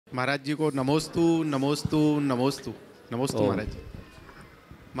महाराज जी को नमोस्तु नमोस्तु नमोस्तु नमोस्तु महाराज जी।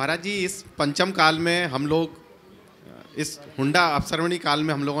 महाराज जी, इस पंचम काल में हम लोग, इस हुंडा अपसर्वणी काल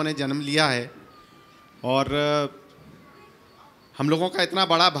में हम लोगों ने जन्म लिया है और हम लोगों का इतना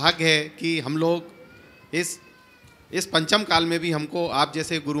बड़ा भाग्य है कि हम लोग इस पंचम काल में भी हमको आप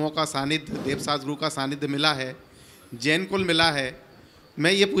जैसे गुरुओं का सानिध्य, देवसास गुरु का सानिध्य मिला है, जैन कुल मिला है।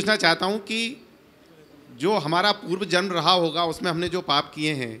 मैं ये पूछना चाहता हूँ कि जो हमारा पूर्व जन्म रहा होगा उसमें हमने जो पाप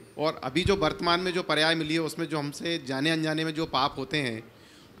किए हैं और अभी जो वर्तमान में जो पर्याय मिली है उसमें जो हमसे जाने अनजाने में जो पाप होते हैं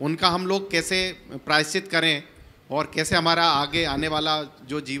उनका हम लोग कैसे प्रायश्चित करें और कैसे हमारा आगे आने वाला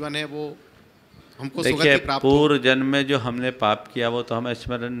जो जीवन है वो हमको सुगति प्राप्त हो। पूर्व जन्म में जो हमने पाप किया वो तो हमें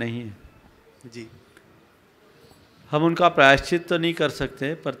स्मरण नहीं है जी। हम उनका प्रायश्चित तो नहीं कर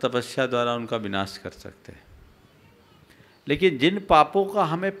सकते, पर तपस्या द्वारा उनका विनाश कर सकते हैं। लेकिन जिन पापों का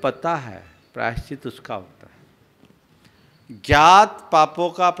हमें पता है प्रायश्चित उसका होता है। ज्ञात पापों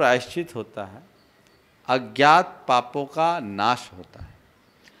का प्रायश्चित होता है, अज्ञात पापों का नाश होता है।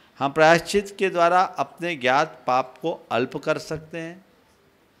 हम प्रायश्चित के द्वारा अपने ज्ञात पाप को अल्प कर सकते हैं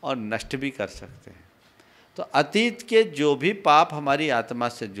और नष्ट भी कर सकते हैं। तो अतीत के जो भी पाप हमारी आत्मा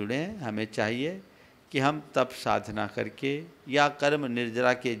से जुड़े हैं, हमें चाहिए कि हम तप साधना करके या कर्म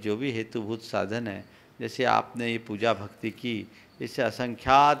निर्जरा के जो भी हेतुभूत साधन है, जैसे आपने ये पूजा भक्ति की, इससे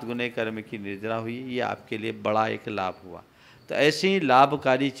असंख्यात गुने कर्म की निर्जरा हुई, ये आपके लिए बड़ा एक लाभ हुआ। तो ऐसी ही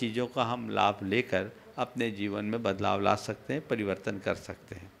लाभकारी चीज़ों का हम लाभ लेकर अपने जीवन में बदलाव ला सकते हैं, परिवर्तन कर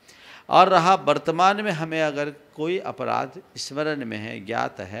सकते हैं। और रहा वर्तमान में हमें अगर कोई अपराध स्मरण में है,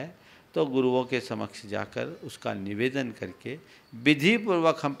 ज्ञात है, तो गुरुओं के समक्ष जाकर उसका निवेदन करके विधि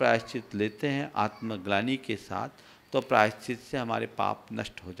पूर्वक हम प्रायश्चित लेते हैं आत्मग्लानि के साथ, तो प्रायश्चित से हमारे पाप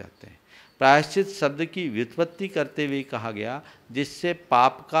नष्ट हो जाते हैं। प्रायश्चित शब्द की व्युत्पत्ति करते हुए कहा गया जिससे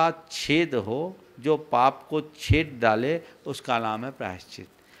पाप का छेद हो, जो पाप को छेद डाले उसका नाम है प्रायश्चित।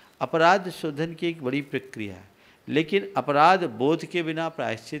 अपराध शोधन की एक बड़ी प्रक्रिया है, लेकिन अपराध बोध के बिना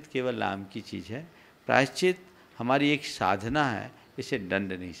प्रायश्चित केवल नाम की चीज़ है। प्रायश्चित हमारी एक साधना है, इसे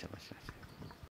दंड नहीं समझना चाहिए।